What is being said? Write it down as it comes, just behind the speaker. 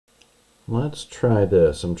let's try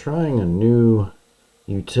this. I'm trying a new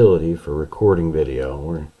utility for recording video.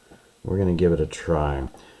 We're going to give it a try.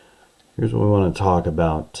 Here's what we want to talk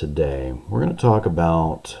about today. We're going to talk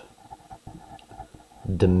about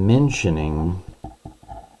dimensioning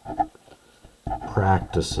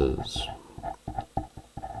practices.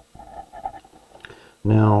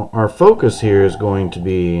 Now, our focus here is going to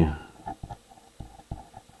be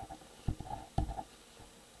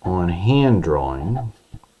on hand drawing,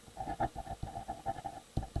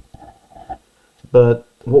 but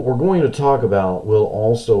what we're going to talk about will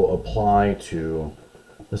also apply to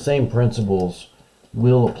the same principles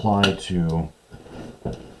will apply to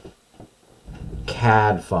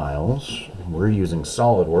CAD files. We're using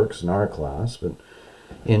SolidWorks in our class, but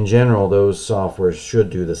in general those softwares should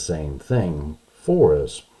do the same thing for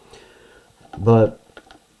us. But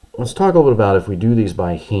let's talk a little bit about if we do these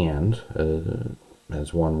by hand,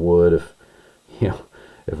 as one would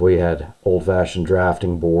if we had old-fashioned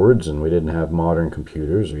drafting boards and we didn't have modern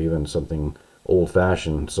computers or even something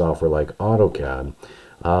old-fashioned software like AutoCAD.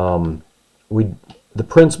 The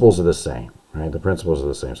principles are the same, right? The principles are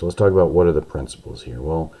the same. So let's talk about what are the principles here.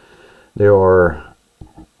 Well, there are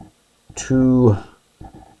two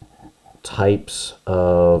types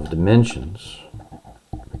of dimensions,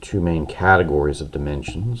 two main categories of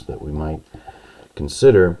dimensions that we might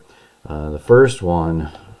consider. The first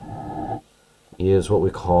one is what we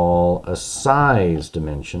call a size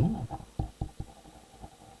dimension.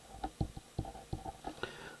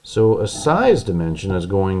 So a size dimension is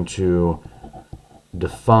going to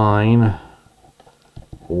define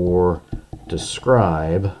or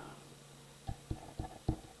describe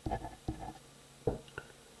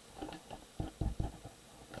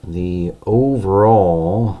the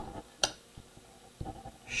overall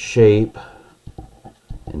shape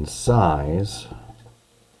and size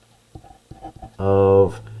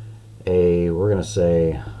of we're going to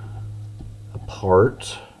say, a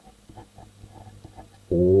part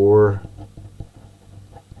or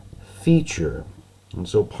feature. And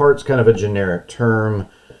so part's kind of a generic term.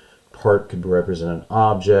 Part could represent an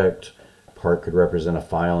object. Part could represent a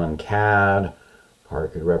file in CAD.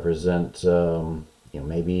 Part could represent,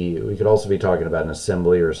 maybe we could also be talking about an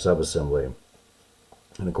assembly or subassembly.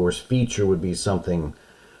 And of course, feature would be something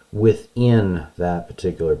within that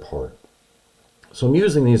particular part. So I'm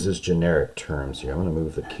using these as generic terms here. I'm going to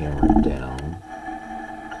move the camera down,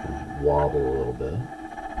 wobble a little bit.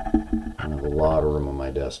 I have a lot of room on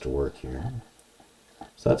my desk to work here.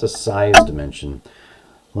 So that's a size dimension.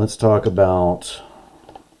 Let's talk about,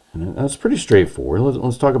 and that's pretty straightforward.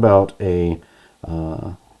 Let's talk about a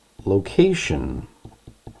location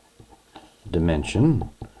dimension.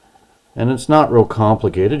 And it's not real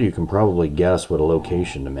complicated. You can probably guess what a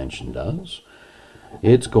location dimension does.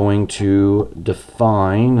 It's going to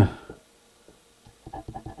define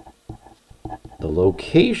the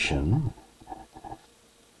location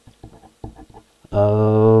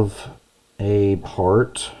of a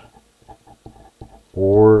part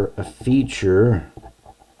or a feature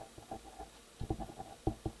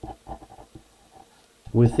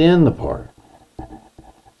within the part.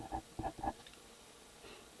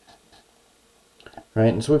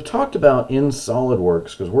 Right, and so we've talked about in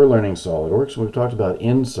SolidWorks, because we're learning SolidWorks, we've talked about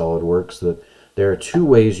in SolidWorks that there are two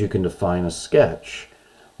ways you can define a sketch.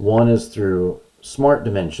 One is through smart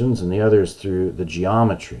dimensions and the other is through the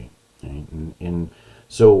geometry. Right? And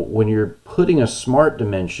so when you're putting a smart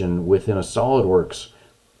dimension within a SolidWorks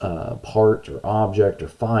part or object or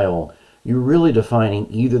file, you're really defining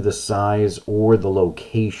either the size or the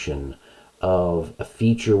location of a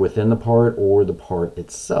feature within the part or the part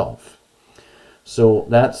itself. So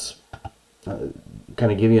that's kind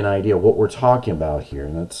of give you an idea of what we're talking about here.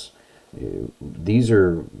 And that's these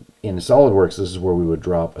are in SolidWorks. This is where we would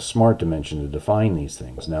drop a smart dimension to define these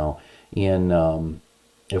things. Now, in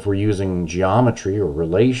if we're using geometry or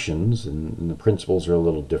relations, and the principles are a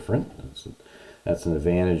little different. That's an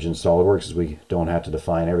advantage in SolidWorks, is we don't have to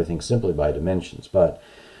define everything simply by dimensions. But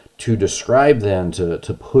to describe then,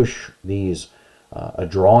 to push these a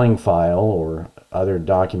drawing file or other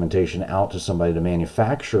documentation out to somebody to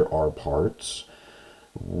manufacture our parts,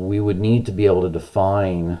 we would need to be able to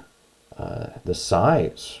define the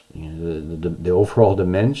size, the overall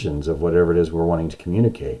dimensions of whatever it is we're wanting to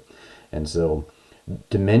communicate. And so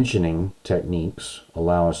dimensioning techniques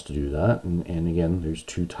allow us to do that. And again, there's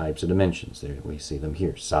two types of dimensions. There we see them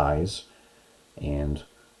here, size and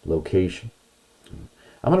location.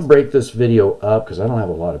 I'm going to break this video up because I don't have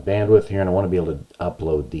a lot of bandwidth here and I want to be able to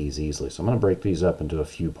upload these easily. So I'm going to break these up into a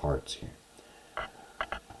few parts here.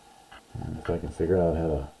 And if I can figure out how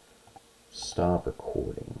to stop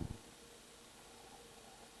recording.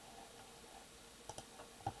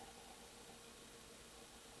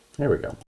 There we go.